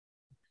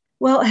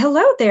Well,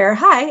 hello there.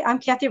 Hi, I'm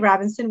Kathy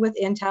Robinson with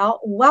Intel.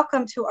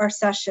 Welcome to our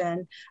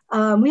session.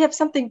 We have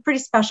something pretty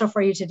special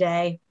for you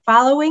today,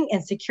 following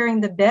and securing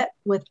the bit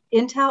with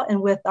Intel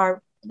and with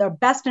our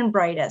best and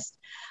brightest.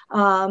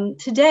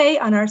 Today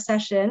on our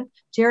session,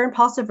 Darren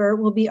Pulsifer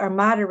will be our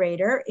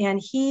moderator, and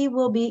he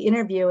will be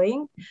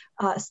interviewing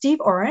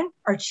Steve Oren,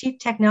 our Chief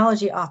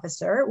Technology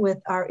Officer with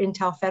our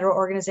Intel Federal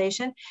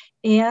Organization,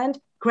 and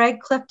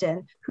Greg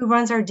Clifton, who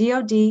runs our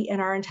DoD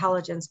and our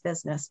intelligence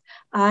business.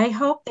 I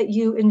hope that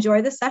you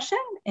enjoy the session,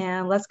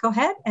 and let's go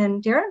ahead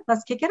and Darren,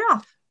 let's kick it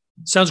off.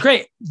 Sounds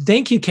great.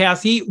 Thank you,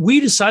 Kathy. We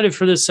decided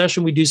for this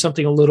session, we do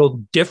something a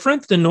little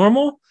different than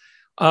normal.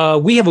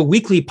 We have a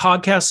weekly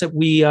podcast that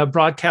we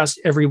broadcast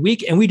every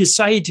week, and we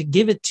decided to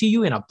give it to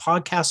you in a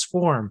podcast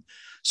form.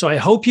 So I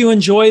hope you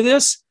enjoy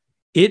this.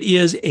 It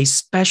is a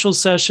special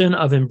session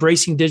of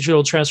Embracing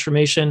Digital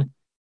Transformation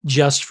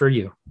just for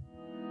you.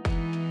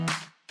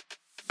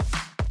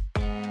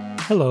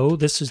 Hello,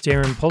 this is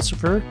Darren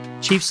Pulsifer,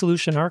 Chief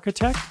Solution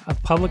Architect of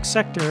Public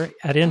Sector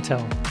at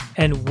Intel,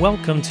 and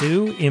welcome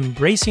to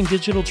Embracing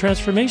Digital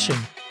Transformation,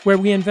 where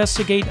we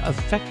investigate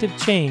effective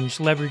change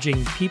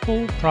leveraging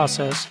people,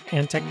 process,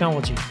 and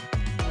technology.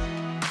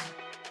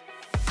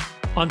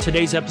 On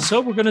today's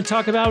episode, we're going to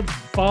talk about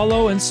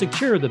follow and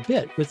secure the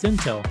bit with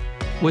Intel,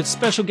 with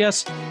special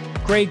guests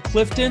Greg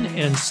Clifton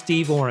and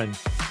Steve Oren.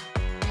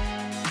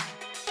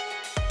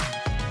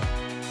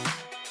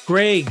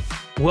 Greg,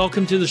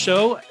 welcome to the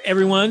show.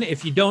 Everyone,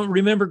 if you don't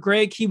remember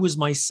Greg, he was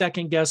my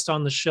second guest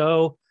on the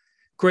show.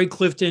 Greg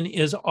Clifton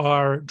is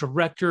our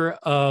Director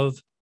of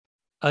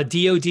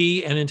DoD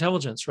and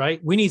intelligence, right?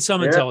 We need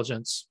some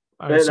intelligence.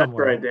 That's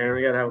right, Dan.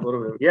 We got to have a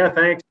little bit. Yeah,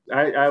 thanks.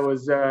 I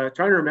was trying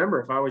to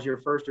remember if I was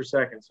your first or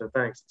second, so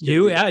thanks.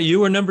 You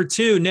were number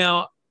two.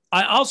 Now,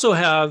 I also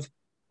have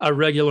a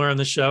regular on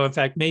the show. In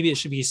fact, maybe it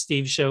should be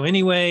Steve's show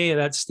anyway.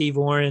 That's Steve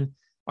Oren,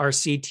 our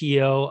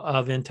CTO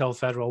of Intel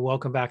Federal.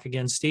 Welcome back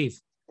again, Steve.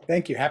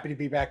 Thank you. Happy to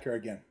be back here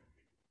again.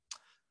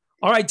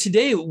 All right.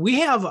 Today we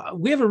have a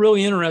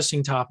really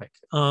interesting topic.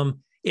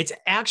 It's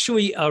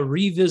actually a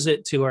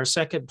revisit to our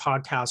second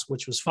podcast,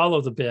 which was Follow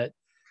the Bit,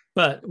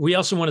 but we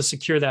also want to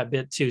secure that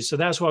bit too. So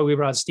that's why we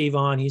brought Steve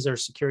on. He's our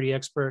security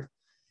expert.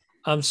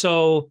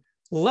 So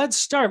let's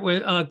start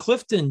with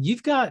Clifton.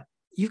 You've got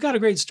a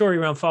great story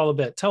around Follow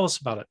the Bit. Tell us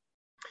about it.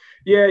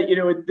 Yeah,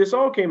 this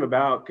all came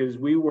about because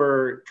we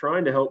were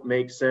trying to help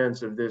make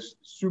sense of this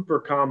super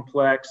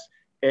complex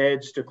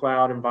edge to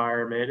cloud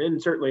environment, and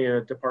certainly in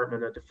a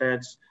Department of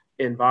Defense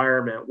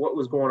environment, what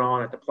was going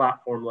on at the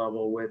platform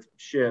level with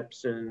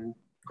ships and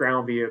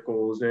ground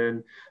vehicles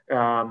and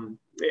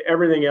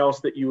everything else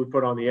that you would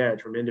put on the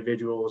edge, from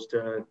individuals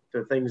to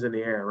things in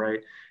the air, right?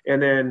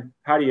 And then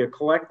how do you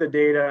collect the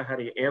data? How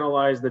do you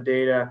analyze the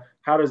data?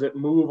 How does it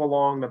move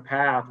along the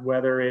path,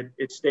 whether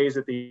it stays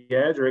at the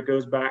edge or it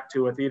goes back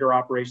to a theater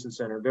operations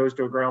center, goes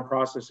to a ground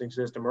processing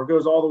system, or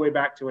goes all the way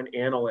back to an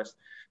analyst?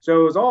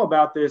 So it was all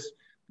about this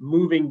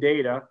moving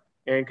data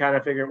and kind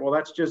of figuring, well,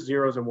 that's just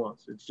zeros and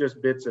ones. It's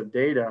just bits of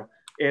data.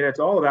 And it's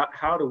all about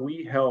how do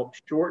we help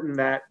shorten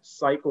that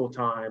cycle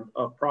time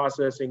of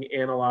processing,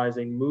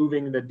 analyzing,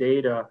 moving the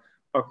data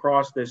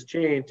across this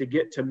chain to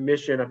get to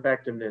mission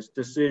effectiveness,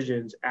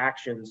 decisions,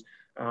 actions,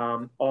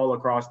 all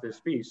across this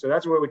piece. So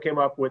that's where we came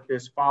up with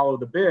this Follow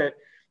the Bit.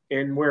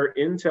 And where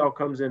Intel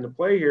comes into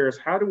play here is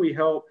how do we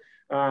help,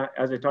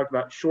 as I talked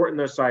about, shorten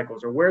those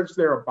cycles, or where's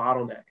there a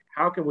bottleneck?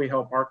 How can we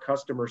help our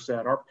customer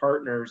set, our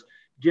partners,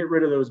 get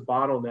rid of those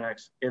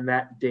bottlenecks in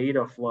that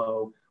data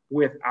flow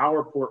with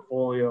our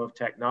portfolio of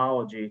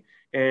technology?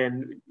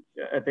 And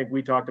I think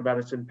we talked about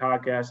this in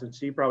podcasts, and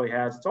Steve probably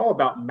has. It's all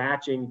about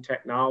matching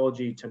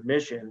technology to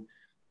mission,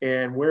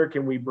 and where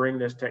can we bring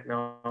this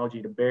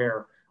technology to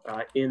bear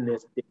in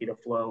this data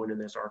flow and in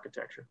this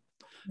architecture.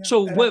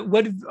 So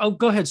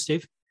go ahead,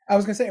 Steve. I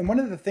was going to say, and one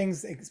of the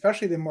things,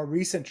 especially the more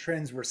recent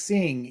trends we're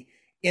seeing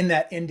in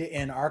that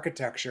end-to-end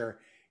architecture,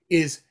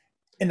 is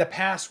in the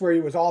past where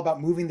it was all about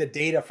moving the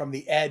data from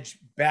the edge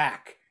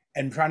back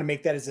and trying to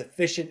make that as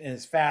efficient and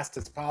as fast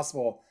as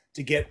possible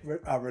to get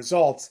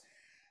results.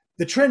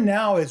 The trend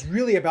now is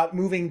really about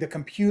moving the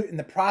compute and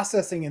the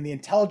processing and the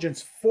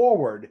intelligence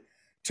forward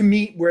to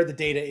meet where the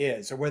data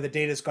is or where the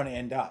data is going to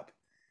end up.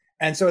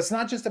 And so it's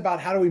not just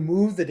about how do we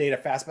move the data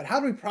fast, but how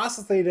do we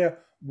process the data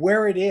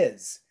where it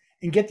is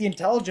and get the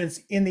intelligence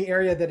in the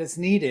area that is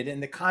needed in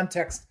the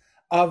context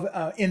of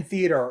in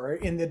theater or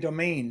in the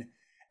domain,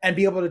 and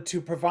be able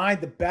to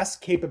provide the best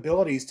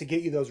capabilities to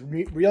get you those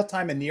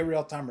real-time and near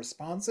real-time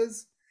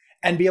responses,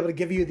 and be able to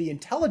give you the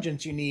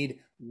intelligence you need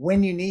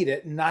when you need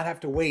it, and not have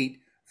to wait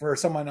for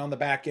someone on the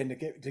back end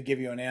to give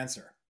you an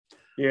answer.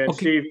 Yeah, and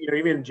Steve,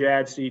 even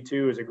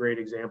JADC2 is a great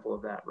example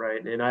of that,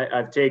 right? And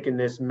I've taken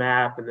this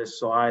map and this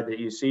slide that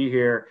you see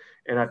here,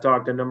 and I've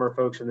talked to a number of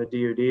folks in the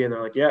DoD, and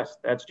they're like, yes,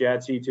 that's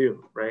JADC2,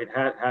 right?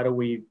 How do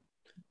we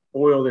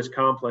boil this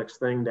complex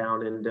thing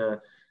down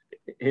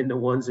into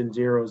ones and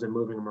zeros and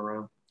moving them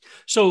around?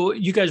 So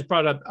you guys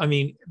brought up,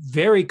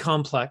 very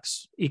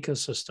complex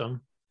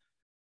ecosystem.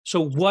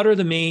 So what are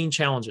the main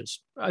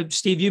challenges?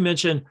 Steve, you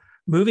mentioned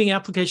moving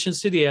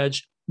applications to the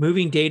edge,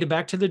 moving data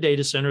back to the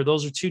data center.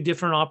 Those are two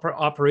different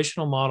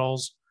operational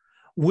models.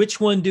 Which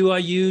one do I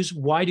use?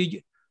 Why do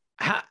you?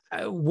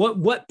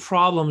 What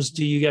problems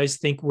do you guys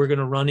think we're going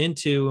to run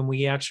into when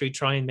we actually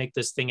try and make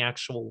this thing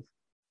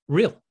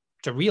real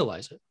to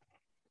realize it?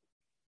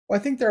 Well,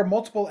 I think there are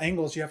multiple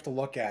angles you have to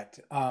look at.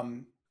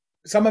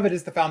 Some of it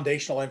is the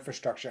foundational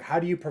infrastructure. How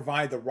do you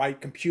provide the right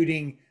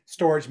computing,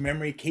 storage,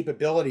 memory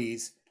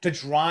capabilities to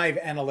drive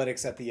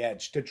analytics at the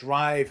edge, to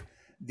drive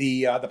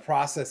the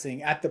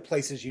processing at the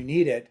places you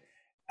need it?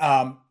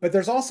 But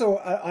there's also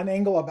an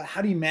angle about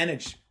how do you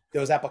manage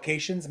those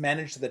applications,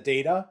 manage the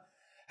data?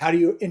 How do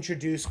you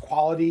introduce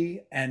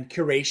quality and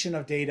curation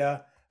of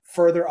data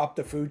further up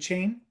the food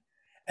chain?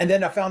 And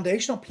then a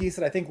foundational piece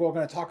that I think we're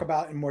going to talk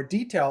about in more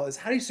detail is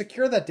how do you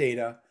secure that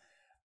data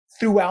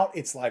throughout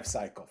its life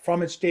cycle,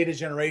 from its data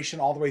generation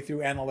all the way through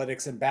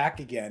analytics and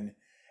back again,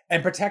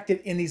 and protect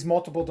it in these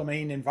multiple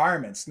domain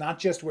environments, not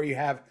just where you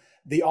have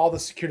all the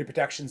security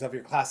protections of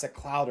your classic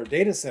cloud or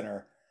data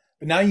center,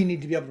 but now you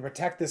need to be able to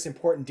protect this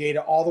important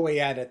data all the way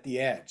at the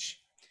edge.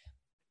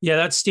 Yeah,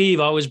 that's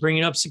Steve always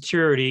bringing up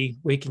security.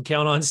 We can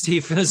count on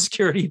Steve for the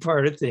security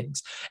part of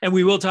things. And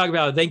we will talk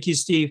about it. Thank you,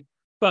 Steve.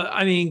 But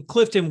I mean,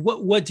 Clifton,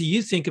 what do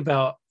you think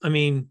about, I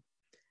mean,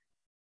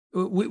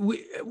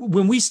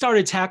 when we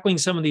started tackling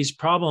some of these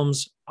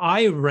problems,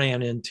 I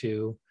ran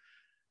into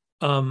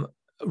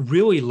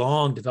really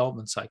long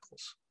development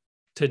cycles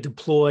to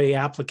deploy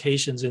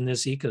applications in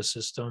this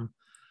ecosystem.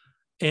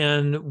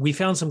 And we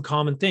found some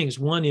common things.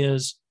 One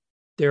is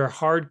they're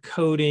hard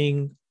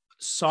coding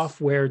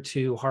software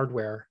to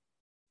hardware,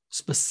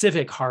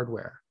 specific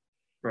hardware,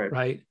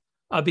 right?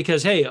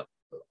 Because, hey,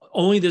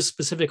 only this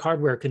specific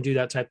hardware can do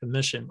that type of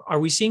mission. Are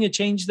we seeing a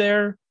change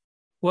there?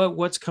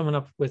 What's coming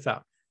up with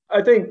that?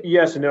 I think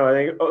yes and no. I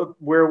think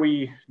where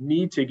we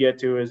need to get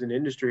to as an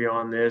industry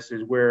on this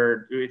is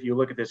where, if you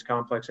look at this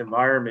complex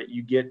environment,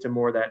 you get to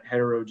more that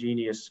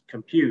heterogeneous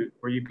compute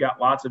where you've got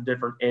lots of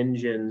different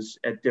engines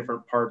at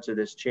different parts of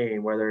this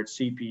chain, whether it's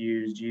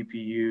CPUs,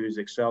 GPUs,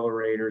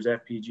 accelerators,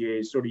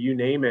 FPGAs, sort of you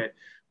name it,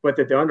 but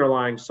that the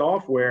underlying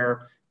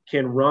software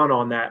can run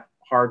on that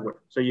hardware.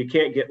 So you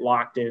can't get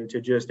locked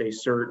into just a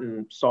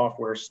certain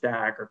software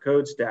stack or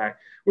code stack,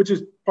 which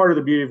is part of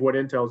the beauty of what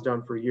Intel's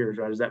done for years,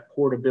 right? Is that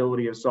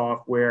portability of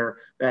software,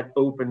 that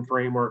open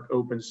framework,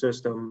 open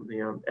system,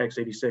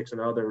 x86 and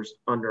others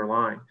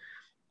underlying.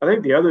 I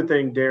think the other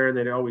thing, Darren,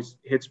 that always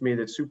hits me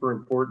that's super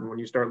important when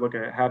you start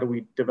looking at how do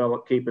we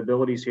develop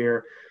capabilities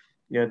here,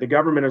 the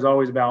government is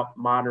always about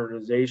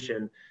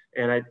modernization.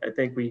 And I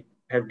think we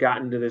have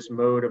gotten to this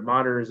mode of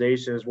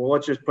modernization is, well,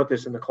 let's just put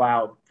this in the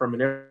cloud from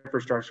an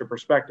infrastructure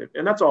perspective.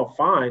 And that's all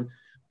fine.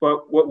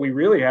 But what we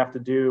really have to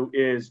do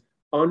is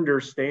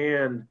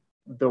understand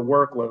the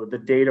workload, the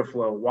data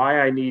flow,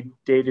 why I need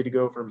data to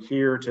go from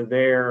here to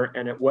there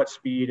and at what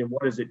speed and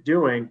what is it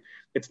doing.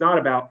 It's not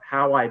about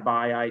how I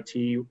buy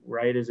IT,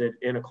 right? Is it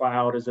in a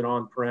cloud? Is it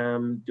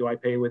on-prem? Do I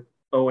pay with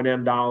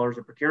O&M dollars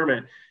or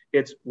procurement?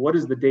 It's what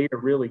is the data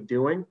really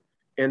doing?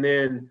 And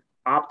then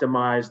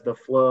optimize the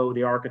flow,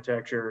 the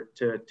architecture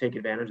to take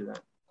advantage of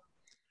that.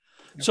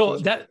 So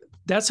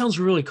that sounds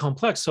really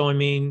complex. So I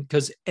mean,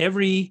 because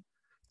every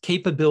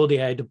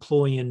capability I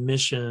deploy in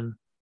mission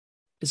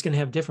is going to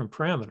have different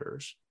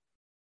parameters,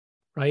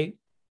 right?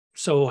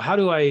 So how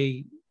do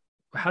I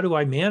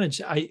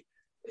manage?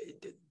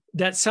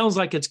 That sounds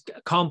like it's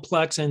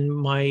complex, and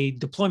my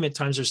deployment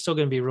times are still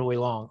going to be really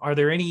long. Are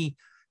there any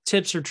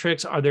tips or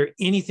tricks? Are there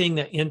anything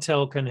that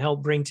Intel can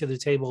help bring to the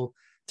table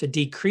to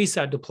decrease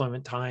that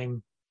deployment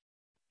time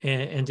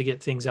and to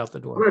get things out the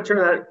door? I'm going to turn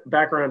that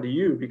back around to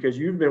you because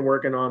you've been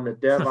working on the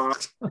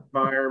DevOps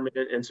environment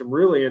and some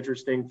really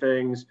interesting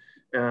things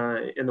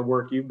in the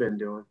work you've been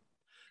doing.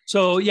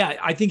 So yeah,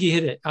 I think you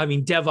hit it. I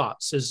mean,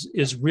 DevOps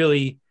is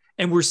really,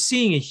 and we're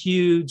seeing a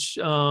huge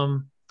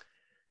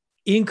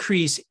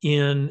increase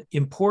in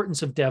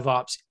importance of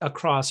DevOps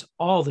across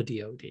all the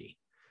DoD,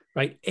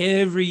 right?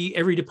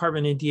 Every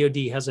department in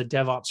DoD has a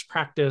DevOps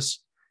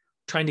practice,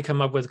 trying to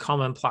come up with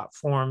common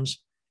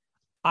platforms.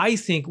 I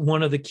think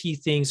one of the key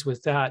things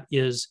with that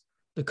is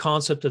the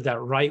concept of that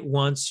write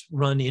once,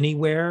 run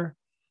anywhere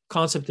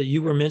concept that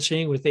you were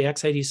mentioning with the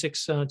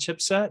x86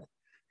 chipset,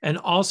 and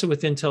also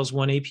with Intel's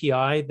One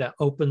API, that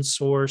open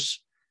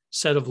source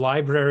set of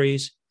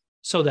libraries,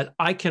 so that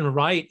I can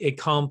write a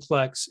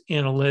complex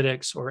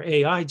analytics or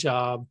AI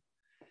job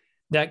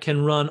that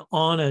can run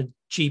on a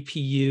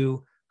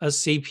GPU, a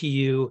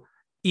CPU,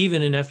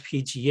 even an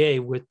FPGA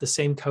with the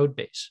same code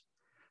base,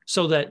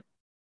 so that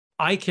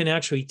I can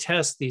actually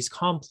test these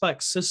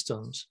complex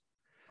systems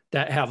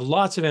that have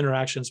lots of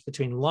interactions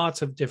between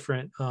lots of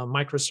different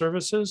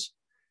microservices.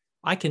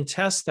 I can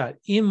test that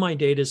in my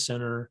data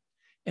center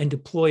and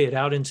deploy it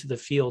out into the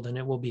field, and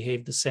it will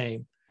behave the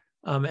same.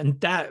 And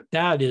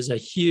that is a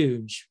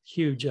huge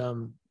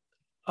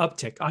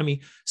uptick. I mean,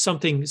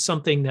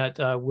 something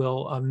that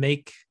will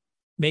make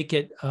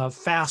it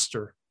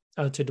faster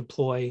to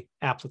deploy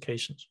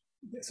applications.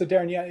 So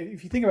Darren, yeah,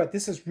 if you think about it,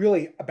 this is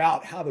really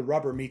about how the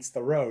rubber meets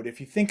the road. If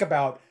you think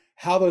about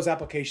how those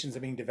applications are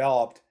being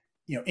developed,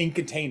 in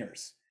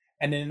containers,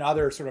 and in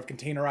other sort of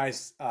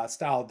containerized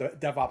style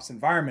DevOps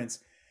environments.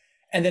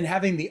 And then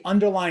having the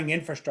underlying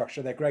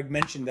infrastructure that Greg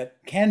mentioned that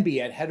can be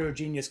at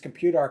heterogeneous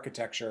compute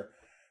architecture,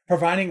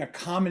 providing a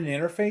common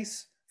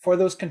interface for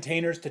those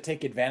containers to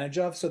take advantage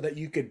of so that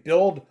you could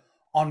build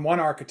on one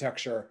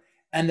architecture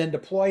and then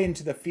deploy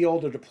into the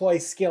field or deploy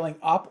scaling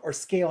up or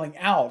scaling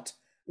out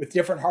with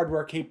different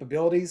hardware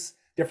capabilities,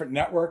 different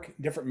network,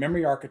 different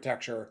memory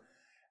architecture,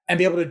 and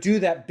be able to do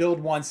that build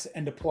once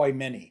and deploy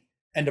many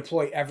and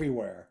deploy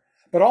everywhere,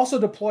 but also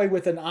deploy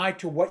with an eye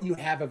to what you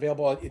have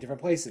available at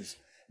different places.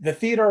 The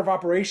theater of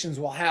operations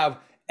will have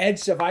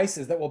edge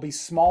devices that will be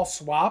small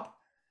swap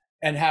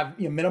and have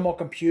minimal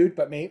compute,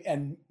 but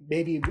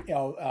maybe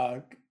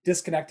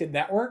disconnected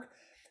network.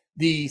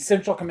 The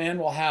central command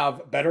will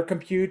have better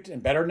compute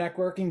and better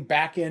networking.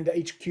 Backend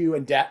HQ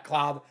and DAT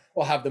cloud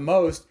will have the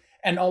most.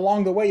 And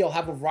along the way, you'll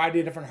have a variety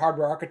of different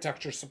hardware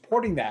architectures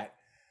supporting that.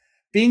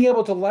 Being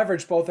able to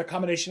leverage both a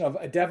combination of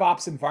a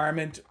DevOps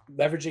environment,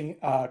 leveraging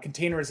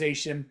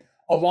containerization,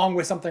 along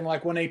with something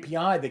like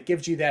OneAPI that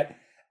gives you that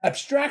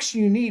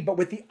abstraction you need, but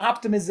with the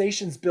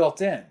optimizations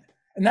built in.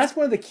 And that's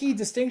one of the key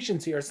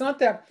distinctions here. It's not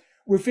that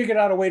we figured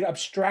out a way to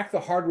abstract the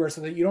hardware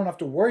so that you don't have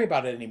to worry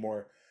about it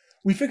anymore.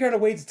 We figured out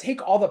a way to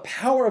take all the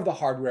power of the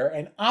hardware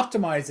and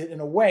optimize it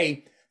in a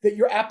way that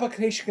your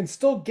application can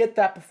still get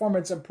that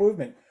performance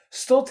improvement,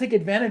 still take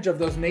advantage of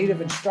those native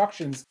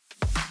instructions.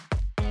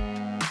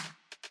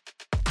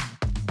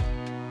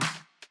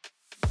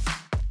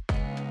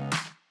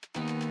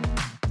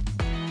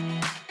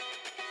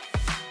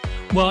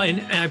 Well,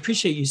 and I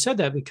appreciate you said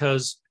that,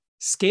 because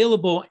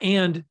scalable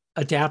and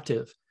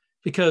adaptive,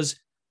 because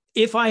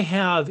if I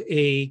have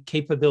a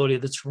capability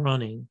that's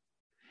running,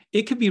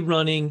 it could be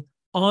running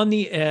on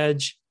the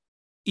edge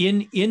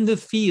in the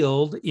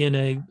field in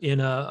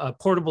a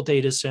portable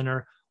data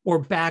center, or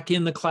back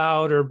in the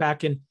cloud, or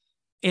back in.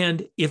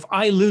 And if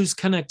I lose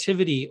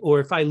connectivity or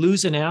if I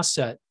lose an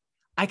asset,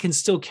 I can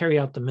still carry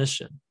out the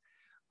mission,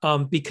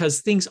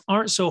 because things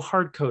aren't so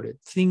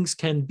hard-coded. Things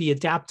can be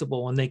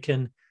adaptable and they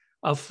can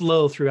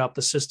flow throughout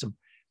the system.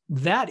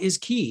 That is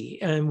key.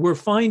 And we're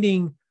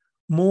finding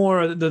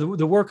more,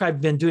 the work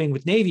I've been doing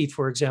with Navy,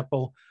 for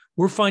example,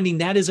 we're finding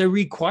that is a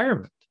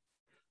requirement.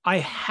 I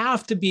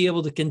have to be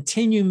able to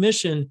continue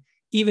mission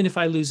even if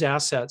I lose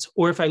assets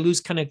or if I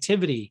lose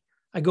connectivity.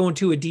 I go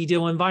into a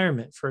DDoS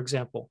environment, for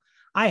example.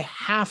 I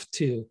have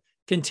to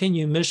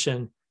continue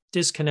mission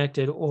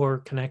disconnected or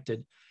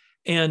connected.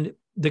 And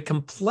the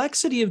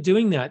complexity of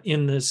doing that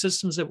in the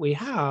systems that we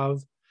have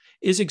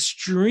is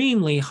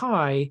extremely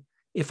high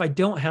if I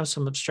don't have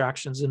some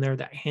abstractions in there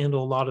that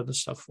handle a lot of the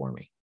stuff for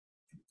me.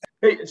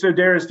 Hey, so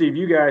Darren, Steve,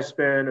 you guys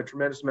spend a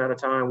tremendous amount of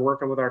time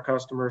working with our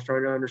customers,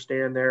 trying to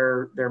understand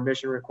their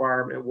mission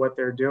requirement, what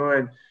they're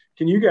doing.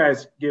 Can you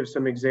guys give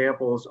some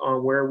examples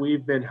on where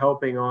we've been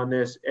helping on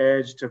this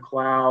edge to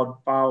cloud,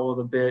 follow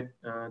the bit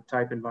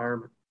type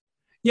environment?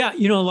 Yeah,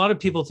 a lot of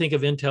people think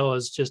of Intel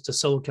as just a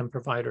silicon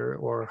provider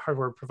or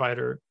hardware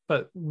provider,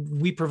 but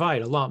we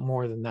provide a lot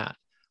more than that.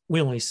 We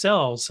only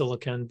sell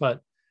silicon,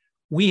 but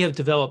we have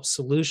developed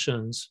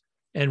solutions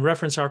and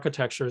reference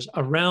architectures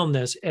around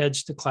this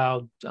edge to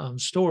cloud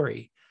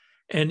story.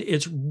 And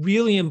it's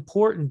really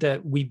important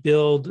that we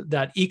build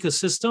that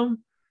ecosystem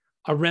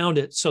around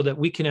it so that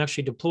we can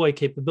actually deploy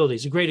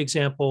capabilities. A great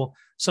example,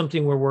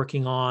 something we're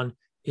working on,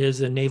 is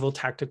the Naval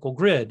Tactical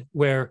Grid,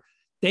 where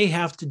they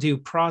have to do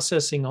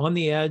processing on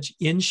the edge,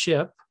 in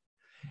ship,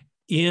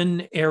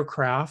 in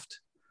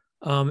aircraft,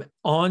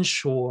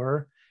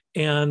 onshore,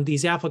 and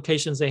these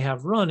applications they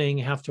have running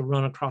have to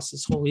run across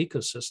this whole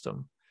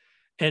ecosystem.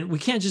 And we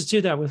can't just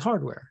do that with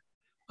hardware.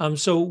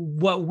 So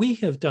what we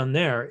have done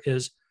there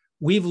is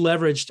we've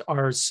leveraged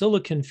our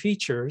silicon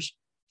features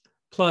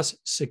plus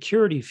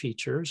security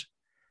features,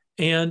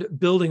 and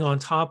building on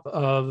top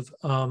of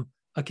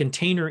a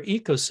container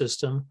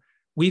ecosystem,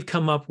 we've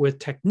come up with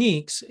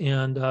techniques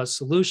and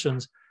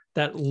solutions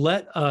that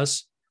let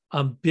us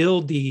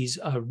build these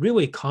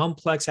really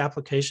complex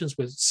applications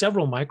with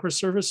several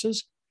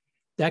microservices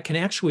that can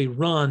actually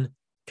run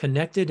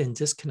connected and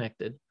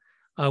disconnected.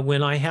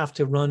 When I have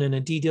to run in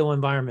a DDoS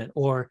environment,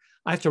 or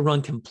I have to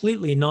run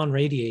completely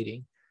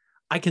non-radiating,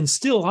 I can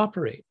still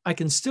operate. I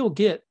can still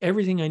get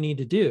everything I need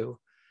to do.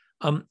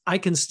 I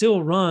can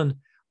still run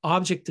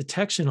object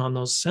detection on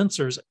those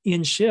sensors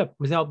in ship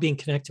without being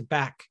connected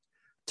back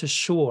to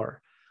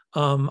shore.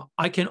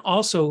 I can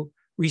also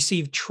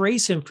receive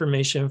trace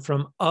information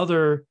from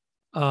other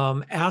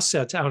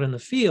assets out in the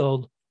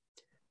field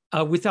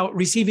without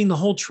receiving the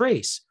whole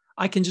trace.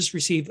 I can just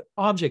receive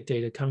object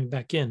data coming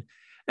back in.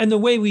 And the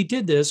way we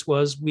did this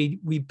was we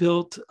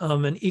built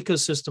an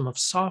ecosystem of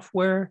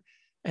software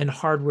and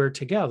hardware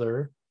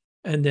together,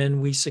 and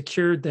then we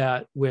secured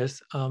that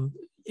with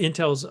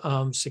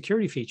Intel's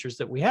security features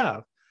that we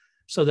have,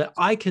 so that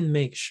I can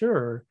make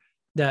sure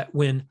that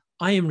when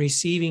I am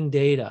receiving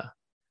data,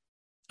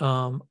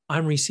 I'm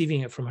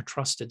receiving it from a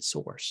trusted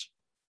source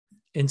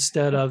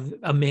instead of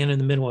a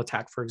man-in-the-middle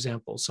attack, for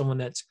example, someone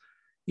that's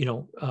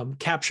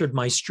captured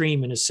my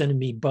stream and is sending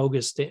me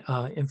bogus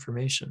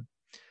information.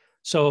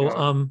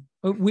 So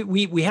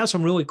We have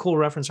some really cool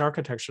reference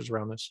architectures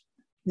around this.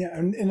 Yeah,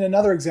 and in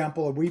another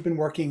example, we've been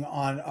working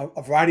on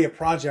a variety of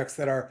projects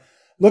that are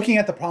looking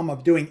at the problem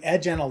of doing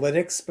edge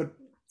analytics, but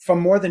from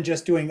more than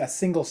just doing a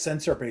single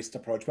sensor-based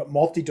approach, but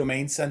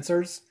multi-domain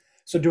sensors.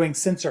 So doing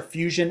sensor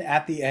fusion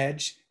at the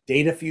edge,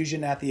 data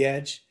fusion at the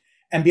edge,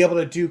 and be able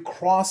to do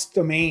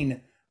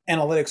cross-domain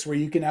analytics where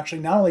you can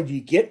actually, not only do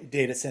you get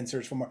data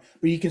sensors from,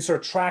 but you can sort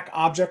of track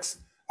objects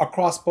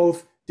across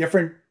both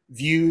different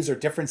views or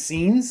different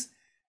scenes,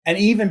 and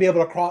even be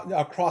able to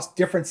across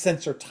different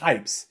sensor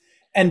types.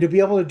 And to be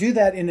able to do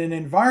that in an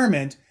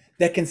environment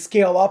that can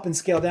scale up and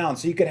scale down.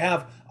 So you could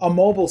have a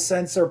mobile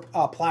sensor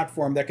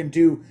platform that can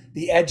do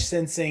the edge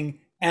sensing,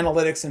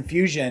 analytics, and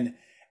fusion,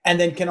 and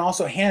then can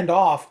also hand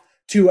off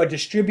to a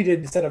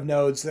distributed set of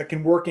nodes that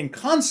can work in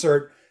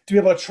concert to be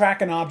able to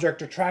track an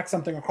object or track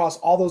something across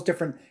all those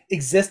different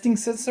existing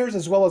sensors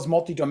as well as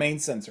multi-domain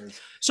sensors.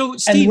 So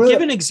Steve,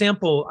 give an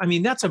example. I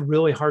mean, that's a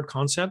really hard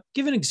concept.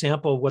 Give an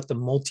example of what the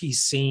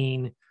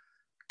multi-scene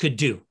could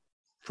do.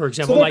 For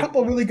example, so there are a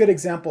couple of really good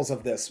examples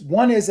of this.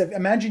 One is,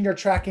 imagine you're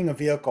tracking a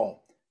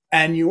vehicle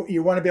and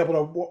you want to be able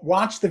to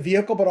watch the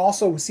vehicle, but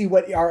also see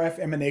what RF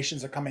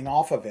emanations are coming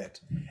off of it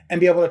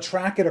and be able to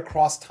track it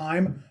across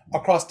time,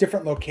 across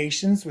different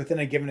locations within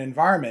a given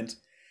environment.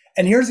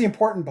 And here's the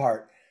important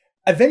part.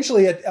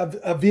 Eventually,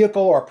 a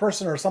vehicle or a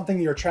person or something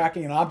you're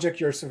tracking, an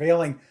object you're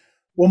surveilling,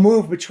 will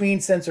move between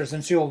sensors,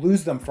 and so you'll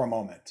lose them for a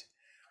moment.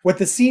 What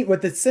the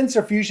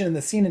sensor fusion and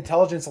the scene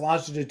intelligence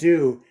allows you to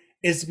do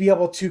is to be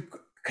able to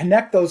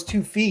connect those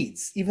two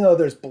feeds, even though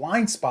there's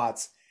blind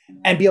spots,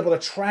 and be able to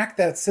track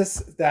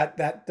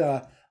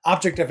that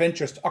object of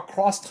interest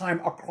across time,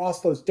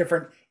 across those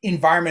different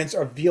environments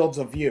or fields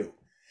of view.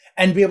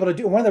 And be able to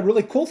do, one of the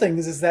really cool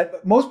things is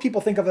that most people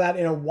think of that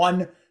in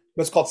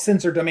what's called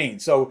sensor domain.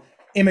 So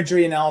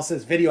imagery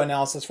analysis, video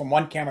analysis from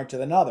one camera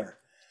to another.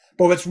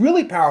 But what's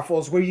really powerful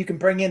is where you can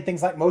bring in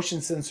things like motion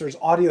sensors,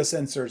 audio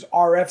sensors,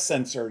 RF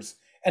sensors,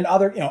 and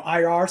other,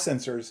 IR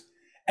sensors,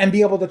 and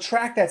be able to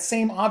track that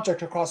same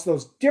object across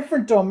those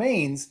different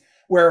domains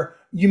where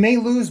you may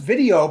lose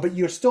video, but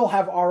you still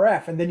have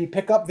RF, and then you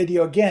pick up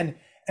video again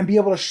and be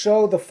able to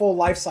show the full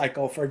life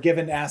cycle for a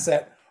given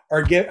asset or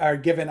a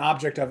given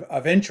object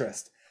of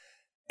interest.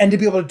 And to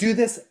be able to do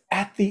this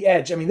at the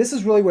edge. I mean, this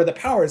is really where the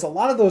power is. A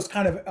lot of those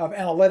kind of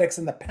analytics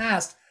in the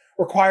past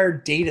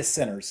required data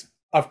centers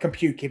of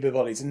compute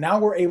capabilities. And now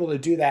we're able to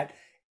do that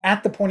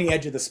at the pointy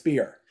edge of the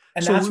spear.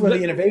 And so that's where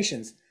the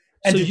innovations.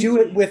 And so do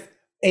it with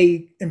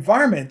a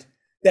environment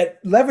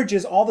that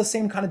leverages all the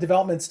same kind of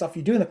development stuff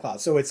you do in the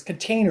cloud. So it's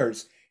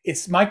containers,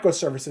 it's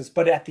microservices,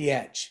 but at the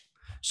edge.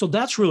 So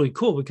that's really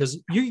cool,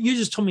 because you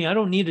just told me I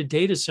don't need a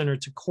data center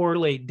to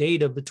correlate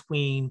data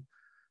between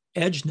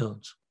edge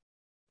nodes.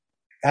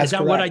 Is that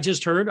correct. What I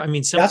just heard? I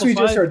mean, simplified? That's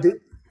what you just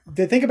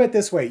heard. Think about it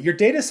this way. Your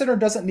data center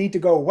doesn't need to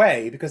go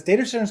away, because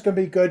data center is going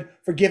to be good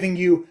for giving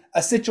you a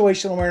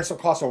situational awareness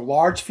across a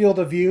large field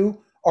of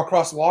view or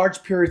across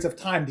large periods of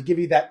time to give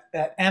you that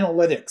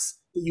analytics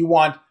that you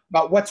want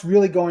about what's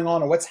really going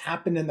on or what's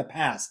happened in the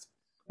past.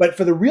 But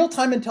for the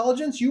real-time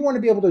intelligence, you want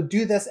to be able to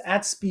do this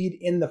at speed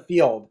in the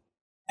field.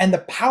 And the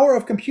power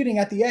of computing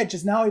at the edge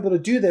is now able to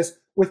do this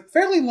with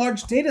fairly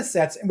large data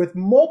sets and with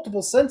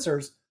multiple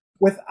sensors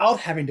without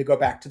having to go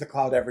back to the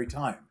cloud every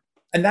time.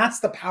 And that's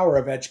the power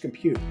of edge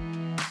compute.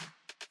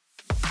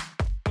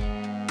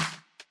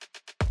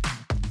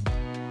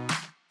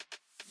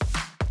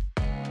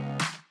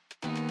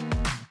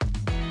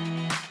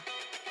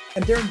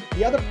 And Darren,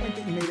 the other point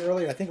that you made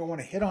earlier, I think I want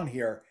to hit on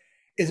here,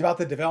 is about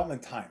the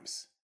development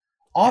times.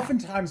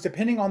 Oftentimes,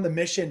 depending on the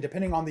mission,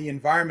 depending on the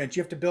environment,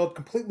 you have to build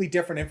completely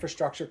different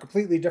infrastructure,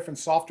 completely different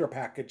software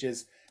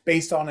packages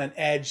based on an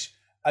edge,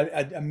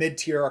 a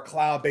mid-tier, a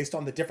cloud, based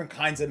on the different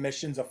kinds of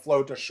missions,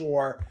 afloat,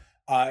 ashore,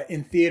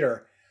 in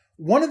theater.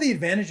 One of the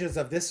advantages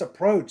of this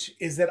approach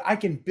is that I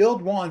can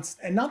build once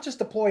and not just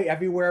deploy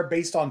everywhere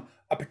based on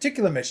a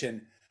particular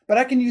mission, but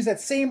I can use that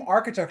same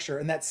architecture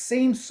and that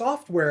same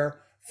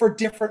software for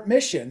different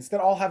missions that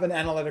all have an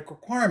analytic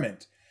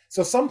requirement.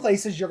 So some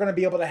places you're going to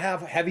be able to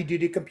have heavy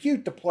duty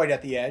compute deployed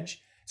at the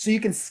edge, so you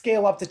can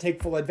scale up to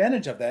take full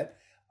advantage of that.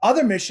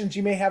 Other missions,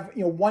 you may have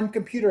one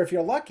computer if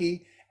you're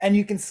lucky, and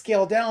you can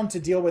scale down to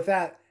deal with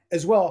that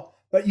as well,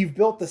 but you've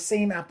built the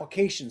same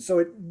application. So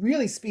it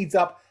really speeds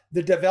up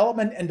the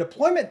development and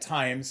deployment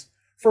times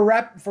for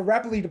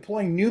rapidly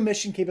deploying new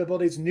mission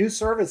capabilities, new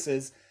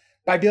services,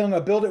 by being able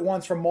to build it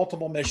once for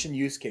multiple mission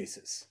use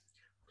cases.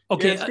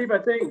 Okay, yeah, Steve, I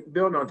think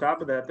building on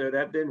top of that, though,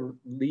 that then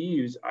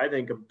leaves, I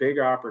think, a big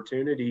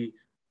opportunity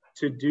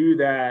to do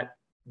that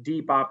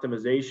deep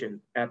optimization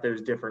at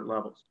those different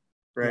levels,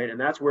 right? And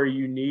that's where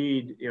you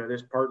need,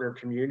 this partner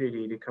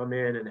community to come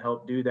in and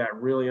help do that,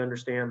 really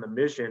understand the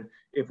mission.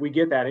 If we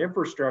get that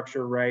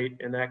infrastructure right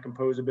and that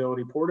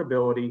composability,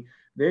 portability,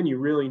 then you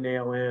really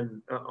nail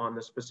in on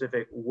the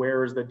specific,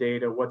 where is the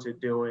data, what's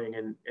it doing,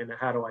 and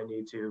how do I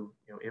need to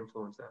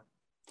influence that.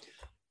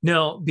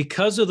 Now,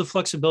 because of the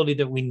flexibility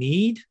that we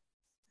need,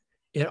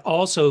 it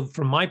also,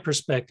 from my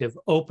perspective,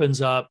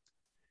 opens up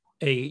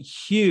a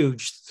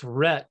huge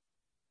threat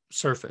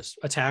surface,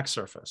 attack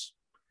surface,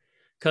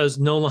 because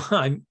no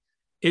line,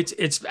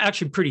 it's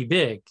actually pretty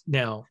big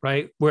now,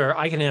 right? Where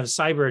I can have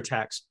cyber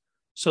attacks.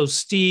 So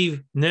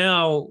Steve,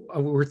 now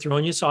we're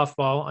throwing you a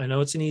softball. I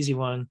know it's an easy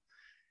one.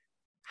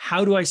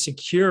 How do I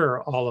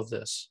secure all of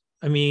this?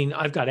 I mean,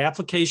 I've got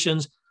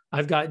applications,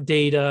 I've got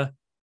data,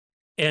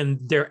 and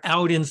they're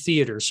out in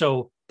theater.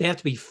 So they have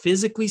to be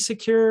physically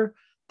secure.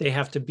 They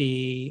have to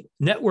be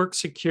network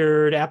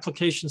secured,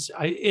 applications.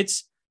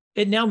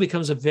 It now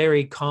becomes a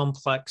very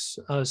complex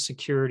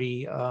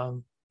security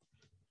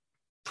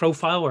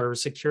profile or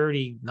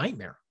security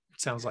nightmare,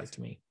 it sounds like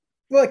to me.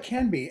 Well, it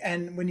can be.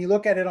 And when you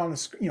look at it on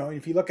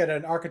if you look at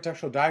an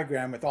architectural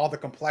diagram with all the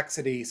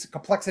complexities,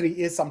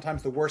 complexity is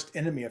sometimes the worst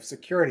enemy of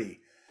security.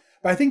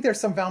 But I think there's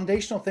some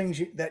foundational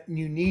things that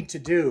you need to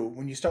do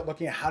when you start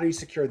looking at how do you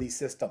secure these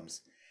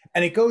systems.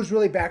 And it goes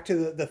really back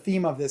to the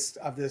theme of this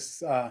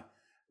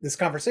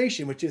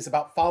conversation, which is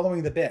about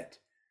following the bit.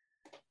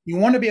 You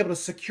want to be able to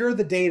secure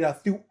the data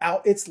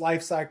throughout its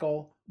life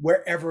cycle,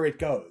 wherever it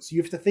goes.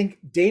 You have to think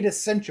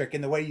data-centric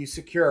in the way you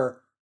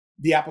secure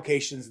the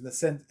applications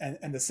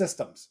and the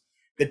systems.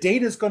 The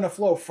data is going to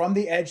flow from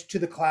the edge to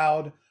the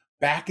cloud,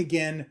 back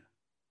again,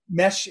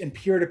 mesh and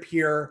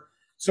peer-to-peer.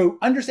 So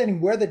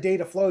understanding where the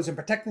data flows and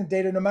protecting the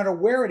data no matter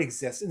where it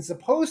exists, as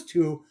opposed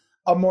to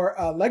a more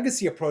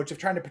legacy approach of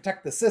trying to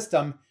protect the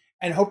system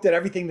and hope that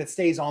everything that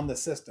stays on the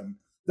system.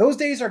 Those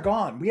days are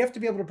gone. We have to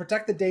be able to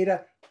protect the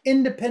data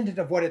independent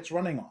of what it's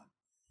running on.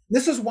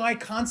 This is why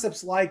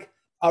concepts like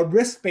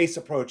risk-based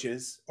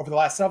approaches over the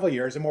last several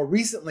years, and more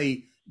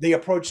recently, the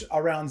approach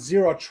around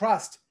zero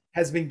trust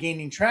has been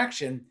gaining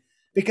traction,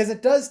 because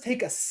it does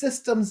take a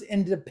systems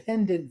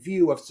independent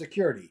view of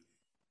security.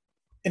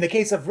 In the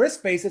case of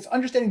risk-based, it's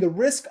understanding the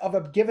risk of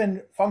a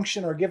given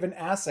function or given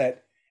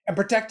asset and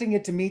protecting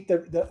it to meet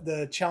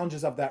the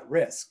challenges of that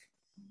risk.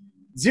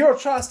 Zero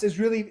trust is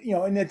really,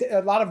 and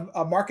a lot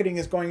of marketing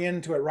is going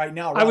into it right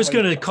now. I was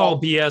going to call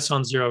BS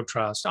on zero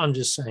trust. I'm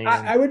just saying.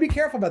 I would be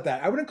careful about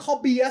that. I wouldn't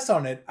call BS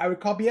on it. I would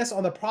call BS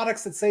on the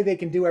products that say they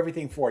can do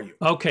everything for you.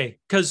 Okay,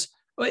 because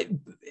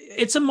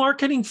it's a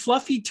marketing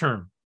fluffy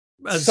term.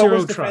 So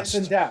is defense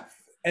in depth.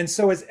 And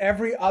so is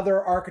every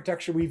other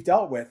architecture we've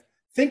dealt with.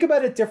 Think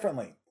about it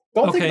differently.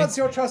 Don't think about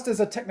zero trust as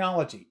a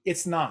technology.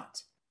 It's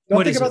not.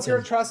 Don't think about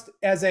zero trust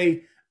as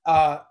a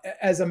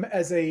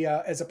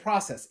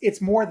process.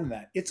 It's more than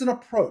that. It's an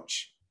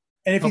approach.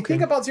 And if you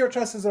think about zero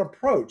trust as an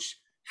approach,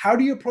 how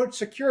do you approach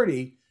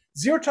security?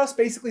 Zero trust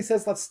basically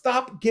says, let's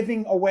stop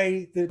giving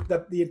away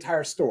the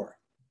entire store.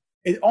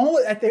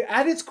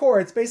 At its core,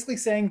 it's basically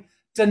saying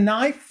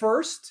deny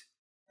first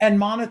and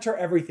monitor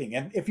everything.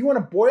 And if you want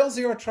to boil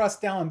zero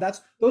trust down,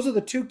 those are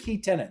the two key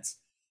tenets.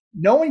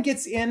 No one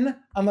gets in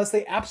unless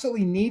they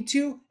absolutely need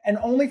to, and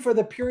only for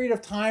the period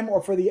of time or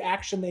for the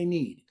action they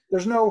need.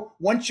 There's no,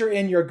 once you're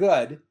in, you're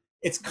good.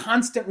 It's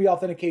constant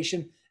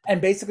reauthentication and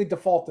basically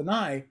default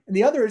deny. And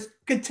the other is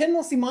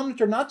continuously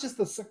monitor not just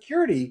the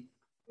security,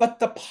 but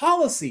the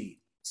policy,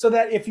 so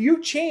that if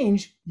you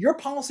change, your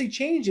policy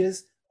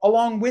changes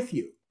along with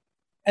you.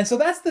 And so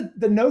that's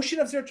the notion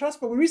of zero trust.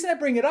 But the reason I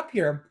bring it up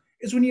here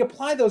is when you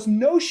apply those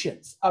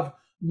notions of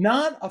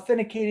not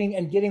authenticating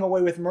and getting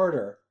away with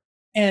murder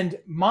and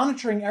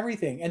monitoring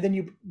everything, and then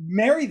you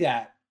marry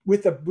that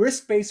with the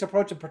risk-based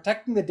approach of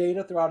protecting the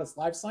data throughout its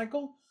life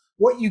cycle,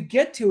 what you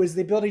get to is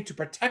the ability to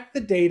protect the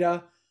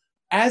data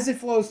as it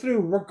flows through,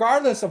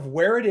 regardless of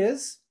where it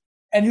is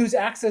and who's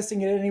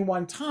accessing it at any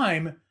one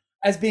time,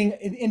 as being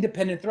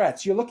independent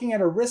threats. You're looking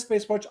at a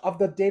risk-based approach of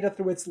the data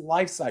through its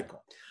life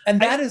cycle. And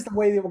that is the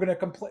way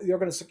that you're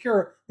going to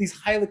secure these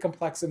highly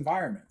complex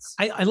environments.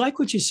 I like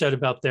what you said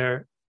about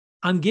there.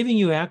 I'm giving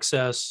you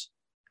access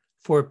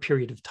for a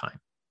period of time,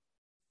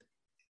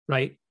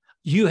 right?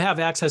 You have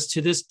access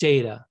to this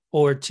data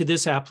or to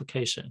this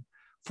application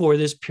for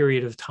this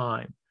period of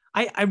time.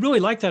 I really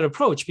like that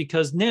approach,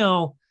 because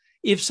now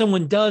if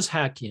someone does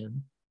hack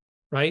in,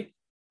 right,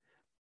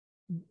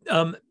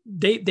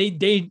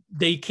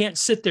 they can't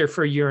sit there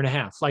for a year and a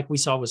half like we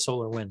saw with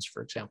SolarWinds,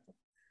 for example.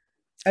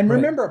 And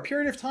remember, a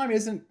period of time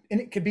isn't, and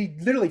it could be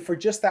literally for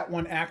just that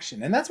one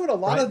action. And that's what a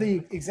lot of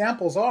the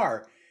examples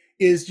are,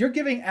 is you're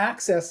giving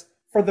access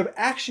for the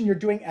action you're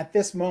doing at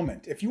this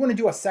moment. If you want to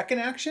do a second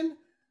action,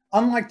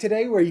 unlike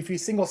today where if you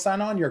single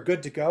sign on, you're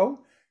good to go,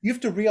 you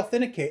have to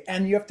re-authenticate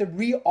and you have to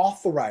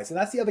reauthorize. And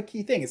that's the other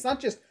key thing. It's not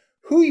just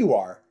who you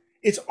are,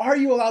 it's are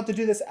you allowed to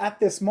do this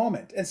at this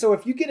moment? And so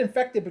if you get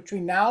infected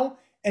between now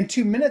and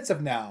 2 minutes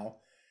of now,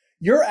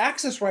 your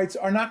access rights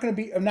are not going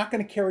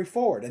to carry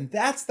forward. And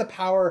that's the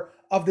power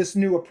of this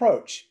new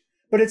approach.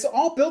 But it's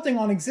all building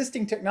on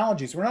existing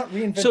technologies. We're not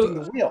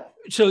reinventing the wheel.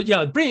 So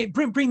yeah, bring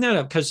that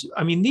up, because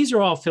I mean, these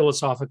are all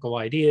philosophical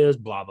ideas,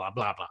 blah, blah,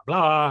 blah, blah,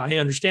 blah. I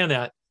understand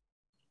that.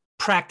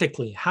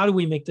 Practically, how do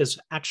we make this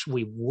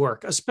actually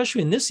work,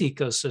 especially in this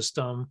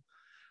ecosystem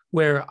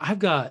where I've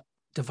got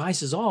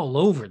devices all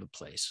over the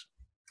place?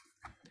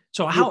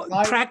 So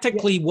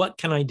what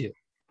can I do?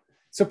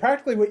 So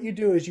practically what you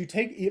do is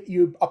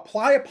you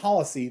apply a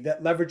policy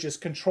that leverages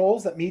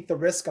controls that meet the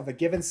risk of a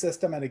given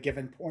system at a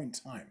given point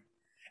in time.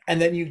 And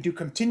then you do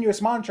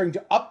continuous monitoring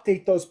to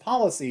update those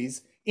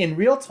policies in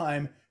real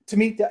time to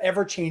meet the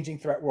ever-changing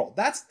threat world.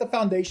 That's the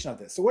foundation of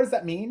this. So what does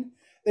that mean?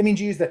 That means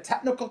you use the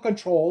technical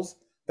controls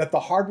that the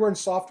hardware and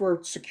software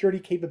security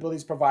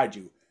capabilities provide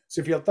you.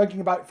 So if you're thinking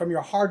about from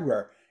your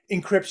hardware,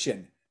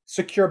 encryption,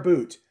 secure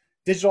boot,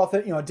 digital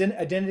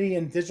identity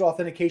and digital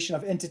authentication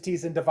of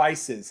entities and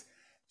devices,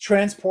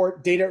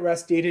 transport, data at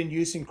rest, data in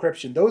use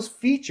encryption, those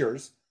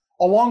features,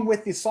 along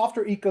with the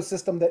software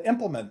ecosystem that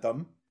implement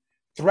them,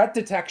 threat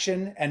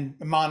detection and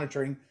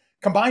monitoring,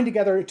 combine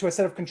together into a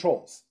set of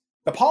controls.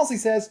 The policy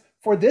says,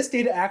 for this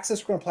data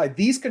access, we're going to apply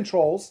these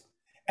controls,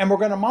 and we're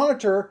going to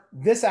monitor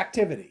this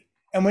activity.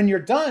 And when you're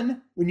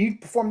done, when you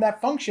perform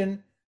that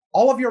function,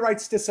 all of your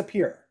rights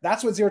disappear.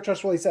 That's what Zero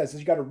Trust really says,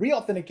 is you got to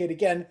re-authenticate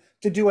again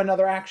to do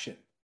another action.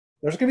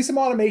 There's going to be some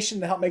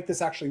automation to help make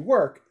this actually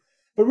work,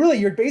 but really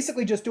you're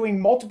basically just doing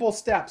multiple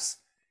steps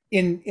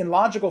in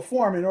logical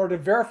form in order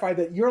to verify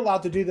that you're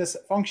allowed to do this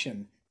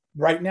function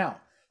right now.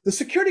 The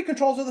security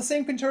controls are the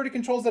same security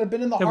controls that have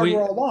been in the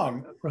hardware all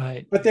along,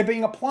 right? But they're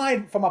being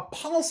applied from a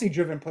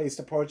policy-driven based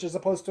approach as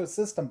opposed to a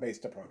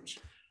system-based approach.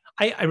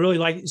 I really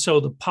like, so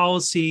the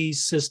policy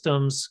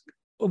systems,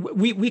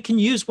 we can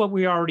use what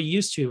we already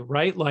used to,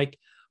 right? Like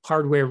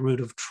hardware root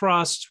of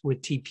trust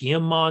with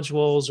TPM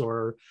modules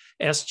or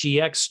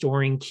SGX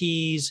storing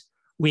keys.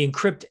 We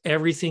encrypt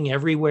everything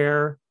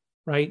everywhere,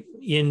 right?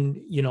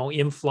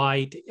 In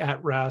flight,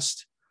 at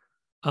rest.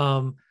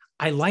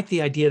 I like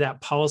the idea of that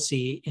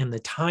policy and the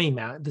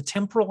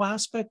temporal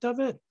aspect of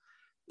it.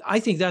 I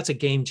think that's a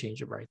game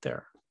changer right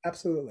there.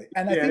 Absolutely.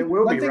 And I think it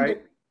will be,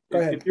 right?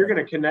 If you're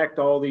going to connect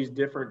all these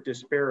different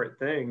disparate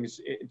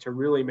things to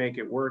really make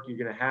it work, you're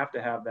going to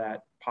have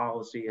that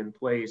policy in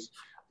place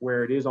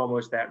where it is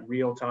almost that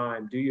real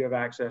time. Do you have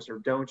access or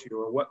don't you?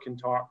 Or what can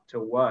talk to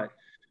what?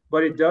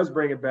 But it does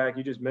bring it back.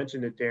 You just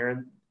mentioned it,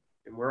 Darren,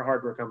 and we're a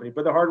hardware company,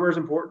 but the hardware is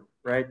important,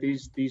 right?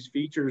 These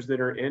features that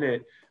are in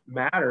it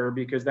matter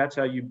because that's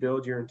how you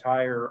build your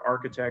entire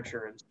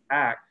architecture and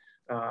stack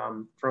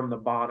from the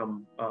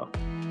bottom up.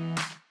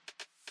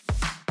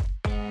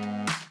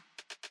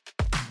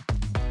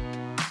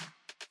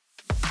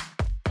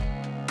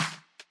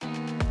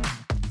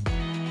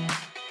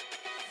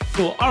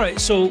 Cool. All right.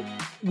 So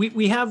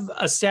we have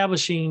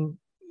establishing,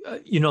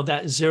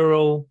 that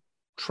zero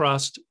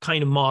trust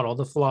kind of model,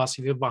 the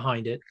philosophy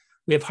behind it.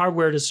 We have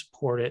hardware to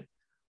support it.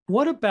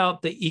 What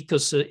about the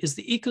ecosystem? Is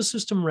the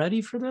ecosystem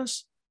ready for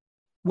this?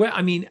 Well,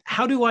 I mean,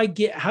 how do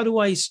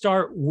I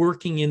start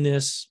working in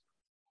this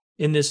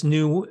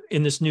new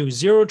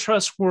zero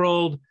trust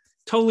world,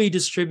 totally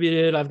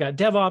distributed? I've got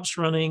DevOps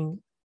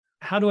running.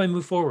 How do I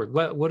move forward?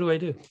 What do I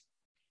do?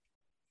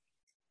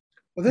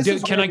 Well,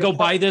 can I go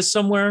buy this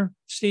somewhere,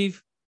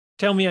 Steve?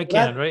 Tell me I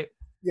can, right?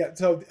 Yeah.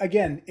 So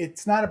again,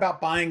 it's not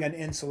about buying an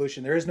end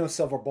solution. There is no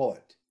silver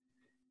bullet.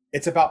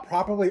 It's about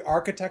properly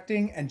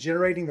architecting and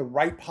generating the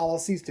right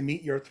policies to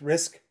meet your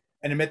risk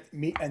and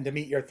to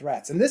meet your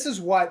threats. And this is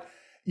what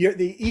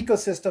the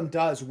ecosystem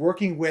does,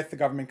 working with the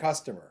government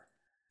customer,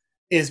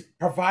 is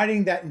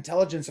providing that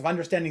intelligence of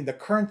understanding the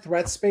current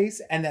threat space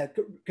and that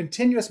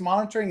continuous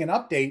monitoring and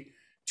update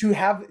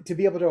to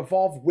be able to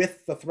evolve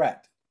with the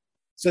threat.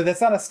 So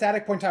that's not a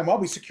static point in time. Well,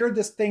 we secured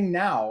this thing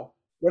now.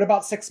 What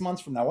about 6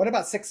 months from now? What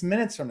about 6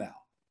 minutes from now?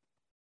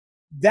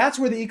 That's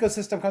where the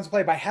ecosystem comes to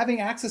play, by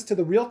having access to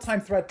the real-time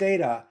threat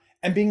data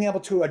and being able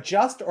to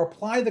adjust or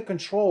apply the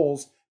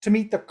controls to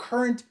meet the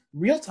current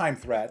real-time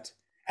threat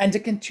and to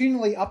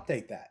continually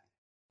update that.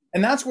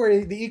 And that's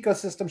where the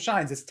ecosystem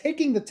shines. It's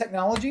taking the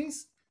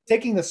technologies,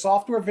 taking the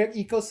software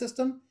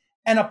ecosystem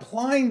and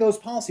applying those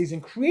policies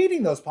and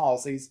creating those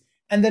policies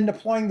and then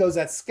deploying those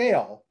at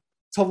scale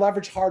to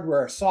leverage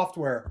hardware,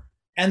 software,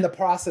 and the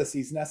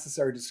processes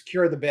necessary to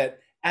secure the bit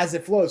as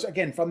it flows,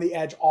 again, from the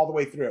edge all the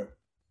way through.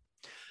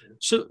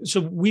 So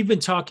we've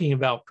been talking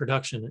about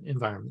production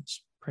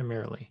environments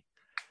primarily.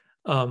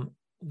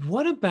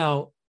 What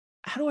about,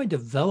 how do I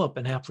develop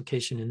an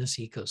application in this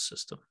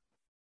ecosystem?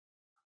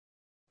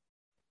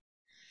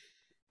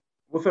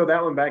 We'll throw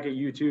that one back at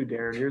you too,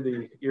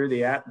 Darren. You're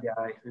the app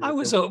guy. I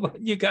was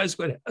hoping you guys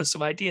would have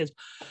some ideas,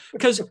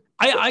 because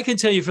I can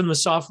tell you from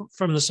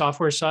the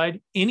software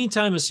side,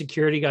 anytime a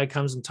security guy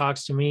comes and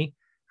talks to me,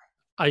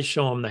 I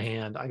show him the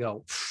hand. I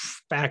go,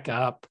 back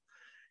up.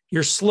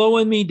 You're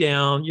slowing me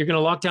down. You're going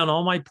to lock down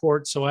all my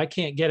ports so I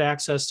can't get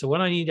access to what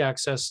I need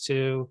access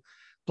to,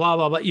 blah,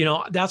 blah,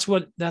 blah. That's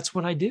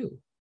what I do,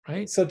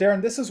 right? So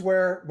Darren, this is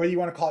where, whether you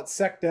want to call it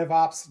Sec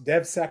DevOps,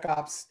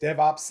 DevSecOps,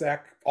 DevOps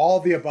Sec, all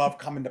of the above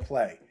come into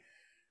play.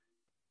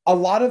 A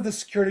lot of the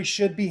security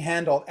should be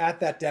handled at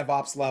that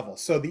DevOps level.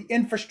 So the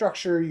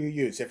infrastructure you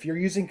use, if you're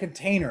using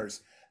containers,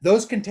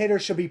 those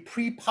containers should be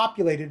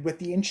pre-populated with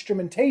the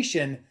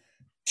instrumentation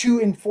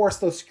to enforce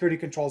those security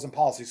controls and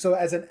policies. So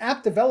as an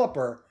app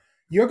developer,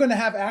 you're going to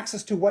have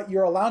access to what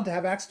you're allowed to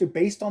have access to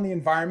based on the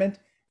environment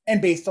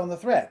and based on the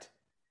threat.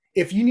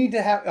 If you need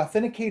to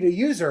authenticate a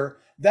user,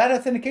 that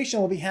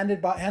authentication will be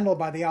handled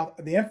by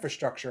the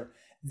infrastructure.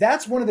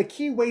 That's one of the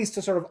key ways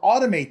to sort of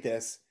automate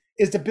this,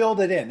 is to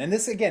build it in. And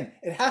this, again,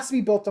 it has to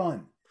be built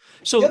on.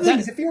 So the other thing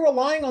is, if you're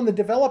relying on the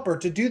developer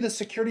to do the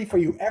security for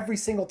you every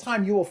single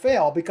time, you will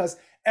fail because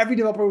every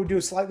developer would do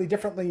it slightly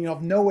differently. You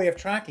have no way of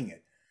tracking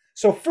it.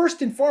 So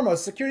first and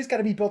foremost, security's got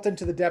to be built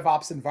into the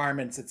DevOps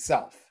environments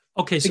itself.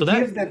 Okay, to so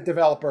give the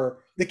developer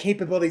the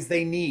capabilities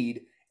they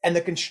need and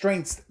the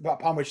constraints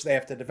upon which they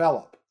have to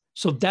develop.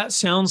 So that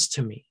sounds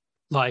to me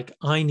like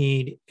I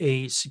need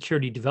a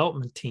security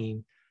development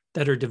team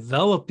that are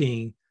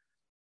developing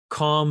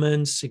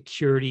common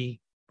security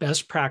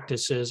best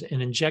practices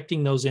and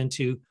injecting those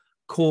into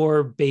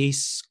core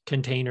base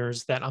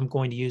containers that I'm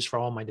going to use for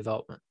all my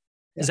development.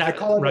 Is that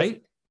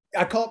right?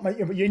 I call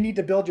it you need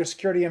to build your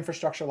security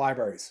infrastructure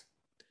libraries.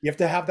 You have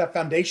to have that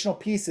foundational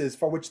pieces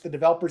for which the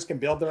developers can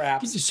build their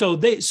apps. So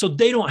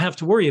they don't have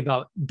to worry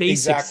about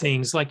basic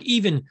things like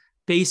even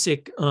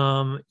basic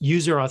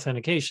user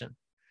authentication,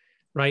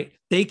 right?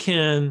 They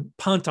can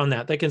punt on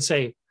that. They can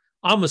say,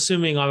 I'm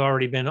assuming I've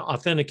already been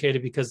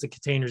authenticated because the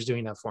container is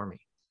doing that for me.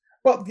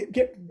 Well,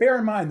 bear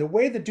in mind, the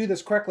way to do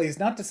this correctly is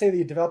not to say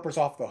the developer's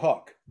off the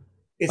hook.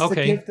 It's to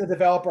give the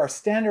developer a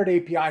standard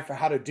API for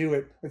how to do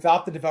it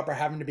without the developer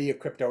having to be a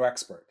crypto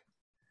expert.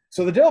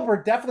 So the developer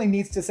definitely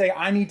needs to say,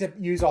 I need to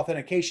use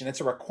authentication.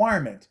 It's a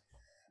requirement.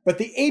 But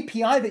the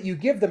API that you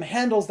give them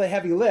handles the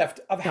heavy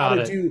lift of how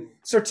to do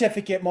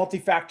certificate,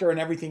 multi-factor, and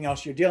everything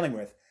else you're dealing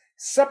with.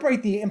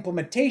 Separate the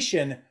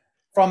implementation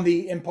from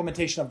the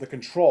implementation of the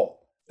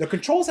control. The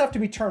controls have to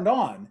be turned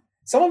on.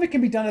 Some of it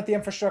can be done at the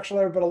infrastructure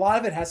level, but a lot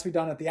of it has to be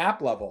done at the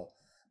app level.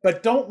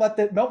 But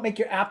don't make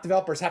your app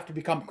developers have to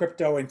become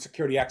crypto and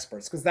security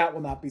experts, because that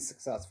will not be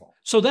successful.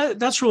 So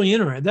that's really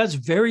interesting. That's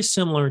very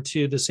similar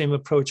to the same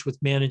approach with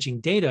managing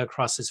data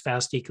across this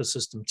vast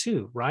ecosystem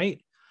too,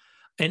 right?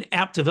 An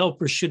app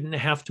developer shouldn't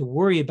have to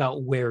worry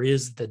about where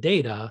is the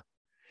data.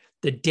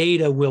 The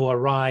data will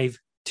arrive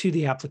to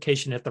the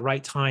application at the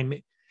right time.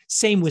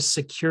 Same with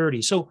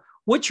security. So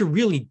what you're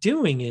really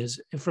doing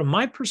is, from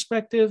my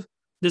perspective,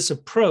 this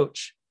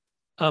approach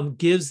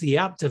gives the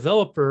app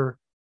developer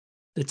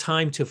the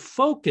time to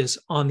focus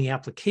on the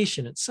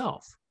application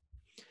itself,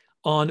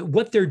 on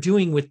what they're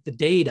doing with the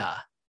data,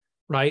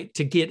 right,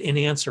 to get an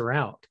answer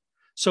out.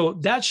 So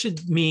that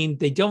should mean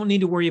they don't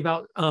need to worry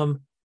about the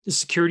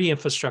security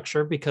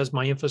infrastructure because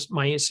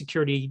my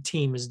security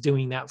team is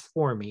doing that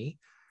for me.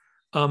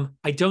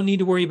 I don't need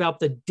to worry about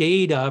the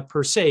data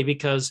per se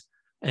because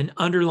an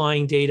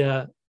underlying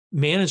data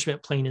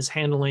management plane is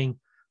handling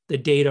the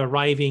data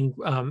arriving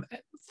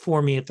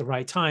for me at the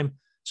right time.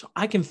 So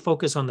I can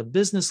focus on the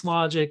business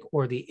logic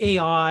or the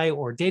AI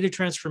or data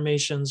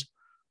transformations,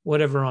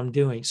 whatever I'm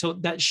doing. So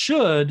that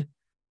should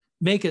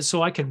make it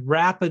so I could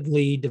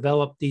rapidly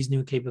develop these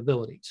new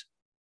capabilities.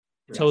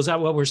 Right. So is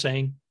that what we're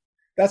saying?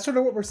 That's sort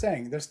of what we're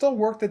saying. There's still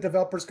work that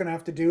developers going to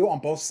have to do on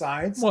both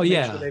sides. Well, to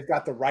make sure they've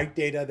got the right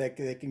data, that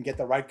they can get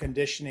the right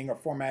conditioning or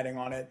formatting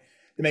on it,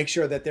 to make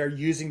sure that they're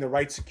using the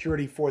right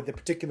security for the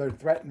particular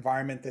threat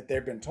environment that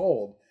they've been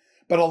told.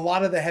 But a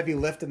lot of the heavy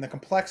lift and the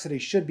complexity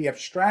should be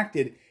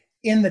abstracted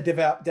in the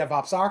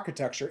DevOps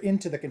architecture,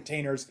 into the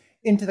containers,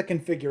 into the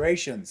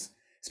configurations,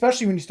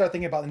 especially when you start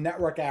thinking about the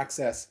network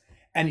access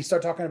and you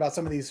start talking about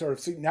some of these sort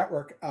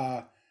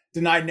of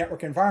denied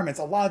network environments.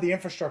 A lot of the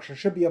infrastructure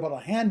should be able to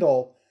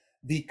handle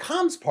the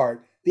comms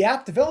part. The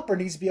app developer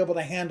needs to be able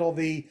to handle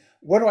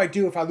what do I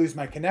do if I lose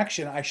my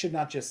connection? I should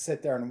not just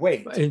sit there and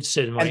wait. And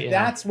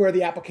that's where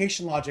the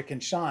application logic can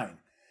shine.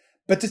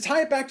 But to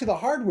tie it back to the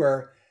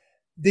hardware,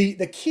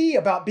 the key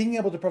about being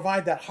able to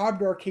provide that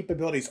hardware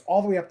capabilities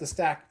all the way up the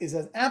stack is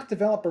an app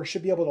developer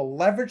should be able to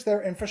leverage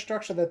their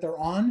infrastructure that they're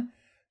on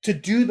to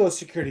do those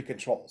security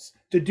controls,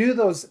 to do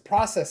those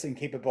processing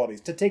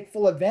capabilities, to take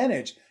full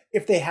advantage.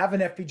 If they have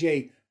an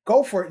FPGA,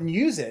 go for it and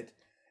use it.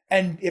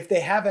 And if they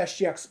have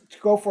SGX,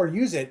 go for it and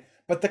use it.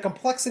 But the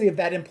complexity of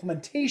that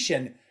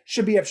implementation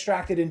should be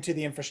abstracted into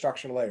the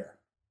infrastructure layer.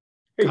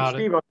 Hey,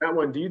 Steve, on that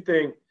one, do you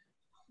think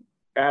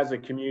as a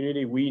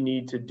community, we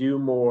need to do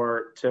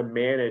more to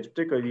manage,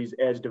 particularly these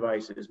edge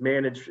devices,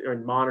 manage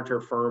and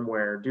monitor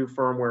firmware, do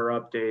firmware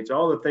updates,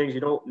 all the things you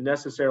don't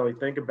necessarily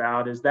think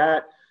about? Is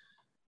that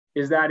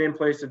in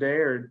place today,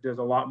 or does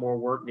a lot more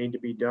work need to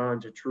be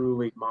done to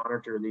truly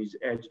monitor these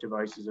edge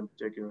devices in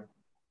particular?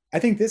 I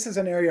think this is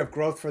an area of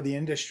growth for the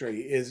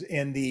industry, is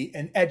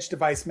in edge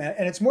device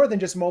and it's more than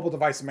just mobile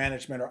device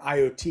management or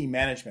IoT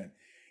management.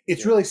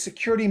 It's really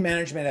security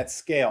management at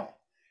scale.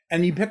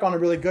 And you pick on a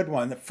really good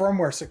one. The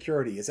firmware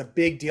security is a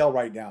big deal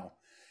right now.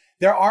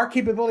 There are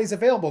capabilities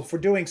available for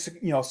doing,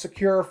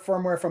 secure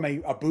firmware from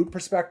a boot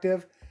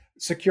perspective,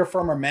 secure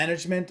firmware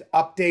management,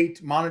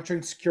 update,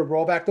 monitoring, secure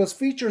rollback. Those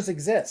features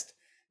exist.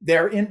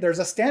 There's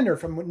a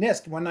standard from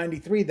NIST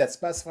 193 that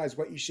specifies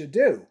what you should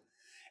do.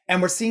 And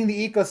we're seeing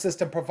the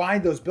ecosystem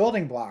provide those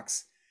building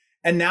blocks.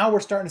 And now we're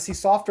starting to see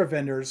software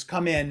vendors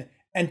come in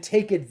and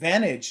take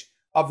advantage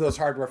of those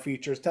hardware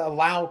features to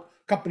allow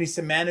companies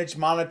to manage,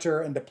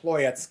 monitor, and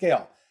deploy at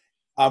scale.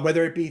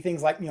 Whether it be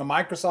things like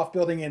Microsoft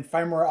building in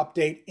firmware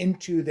update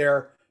into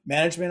their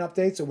management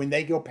updates, so when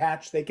they go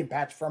patch, they can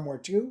patch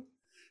firmware too.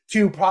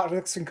 To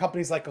products and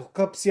companies like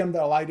Eclipsium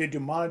that allow you to do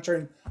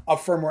monitoring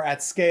of firmware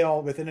at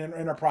scale within an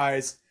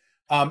enterprise.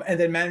 and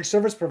then managed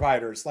service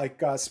providers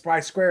like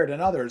Spry Squared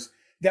and others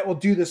that will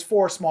do this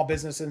for small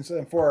businesses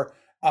and for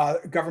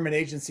government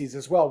agencies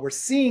as well. We're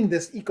seeing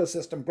this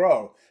ecosystem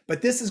grow,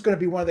 but this is going to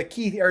be one of the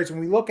key areas when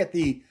we look at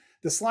the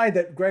slide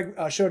that Greg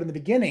showed in the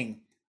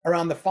beginning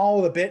around the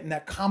follow the bit and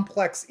that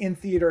complex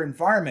in-theater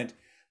environment,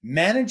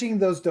 managing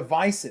those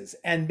devices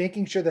and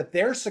making sure that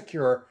they're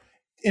secure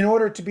in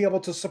order to be able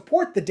to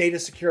support the data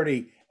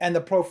security and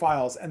the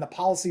profiles and the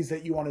policies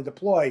that you want to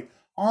deploy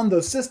on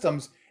those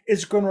systems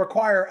is going to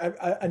require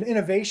an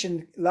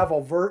innovation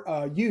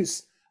level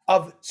use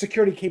of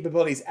security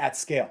capabilities at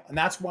scale. And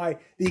that's why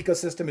the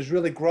ecosystem is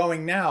really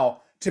growing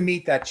now to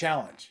meet that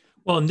challenge.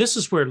 Well, and this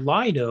is where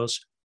Leidos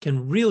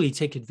can really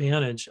take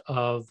advantage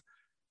of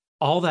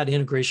all that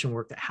integration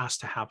work that has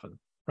to happen,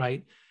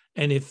 right?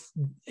 And if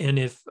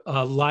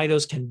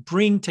Leidos can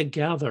bring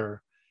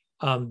together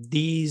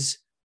these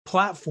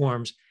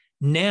platforms,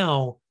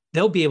 now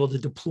they'll be able to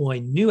deploy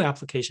new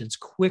applications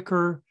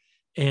quicker,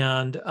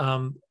 and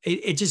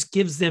it just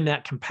gives them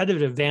that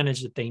competitive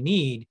advantage that they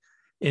need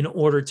in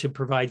order to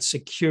provide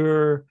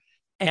secure,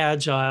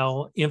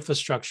 agile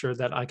infrastructure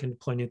that I can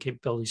deploy new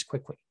capabilities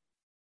quickly.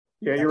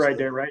 Yeah, you're right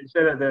there, right?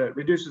 Instead of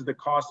reduces the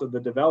cost of the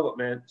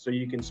development, so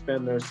you can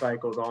spend those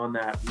cycles on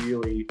that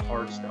really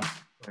hard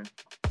stuff. Right?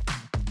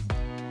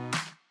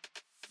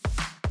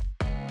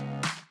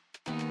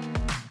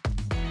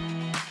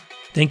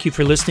 Thank you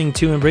for listening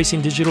to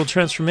Embracing Digital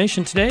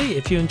Transformation today.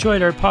 If you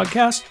enjoyed our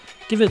podcast,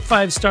 give it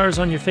 5 stars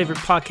on your favorite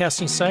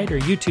podcasting site or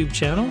YouTube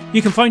channel.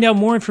 You can find out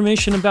more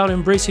information about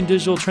Embracing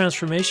Digital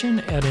Transformation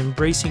at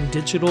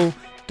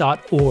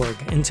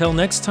embracingdigital.org. Until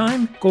next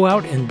time, go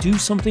out and do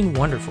something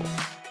wonderful.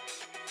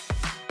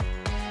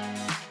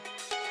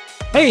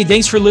 Hey,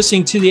 thanks for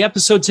listening to the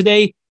episode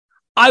today.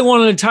 I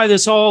wanted to tie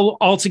this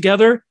all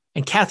together,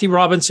 and Kathy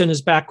Robinson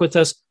is back with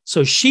us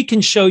so she can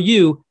show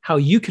you how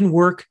you can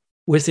work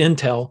with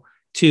Intel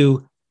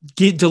to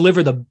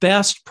deliver the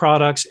best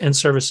products and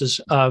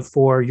services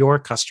for your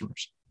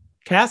customers.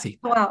 Kathy.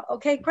 Wow.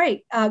 Okay,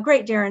 great.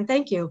 Great, Darren.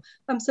 Thank you.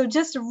 So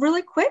just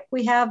really quick,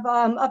 we have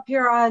up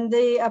here on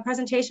the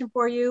presentation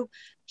for you,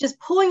 just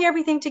pulling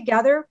everything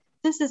together.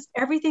 This is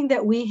everything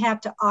that we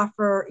have to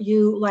offer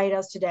you,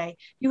 Leidos, today.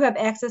 You have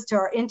access to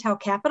our Intel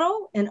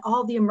Capital and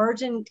all the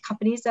emerging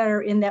companies that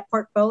are in that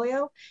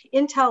portfolio.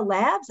 Intel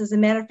Labs, as a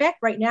matter of fact,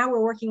 right now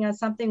we're working on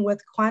something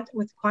with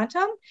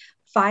Quantum,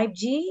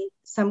 5G,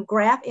 some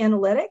graph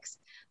analytics,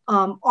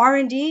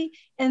 R&D.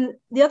 And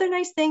the other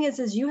nice thing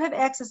is you have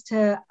access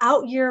to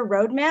out-year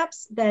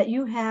roadmaps that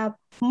you have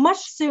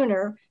much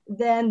sooner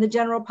than the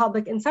general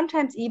public and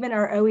sometimes even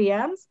our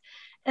OEMs.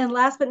 And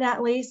last but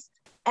not least,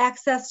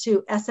 access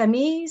to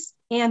SMEs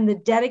and the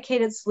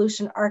dedicated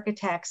solution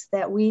architects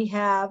that we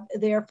have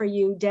there for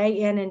you day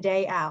in and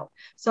day out.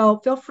 So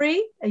feel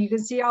free, you can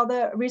see all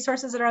the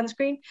resources that are on the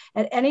screen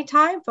at any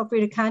time. Feel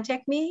free to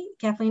contact me,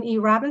 Kathleen E.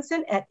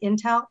 Robinson at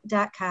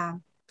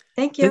intel.com.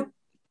 Thank you.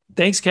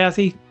 Thanks,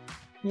 Kathy.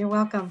 You're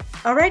welcome.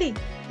 All righty.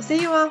 We'll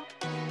see you all.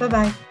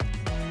 Bye-bye.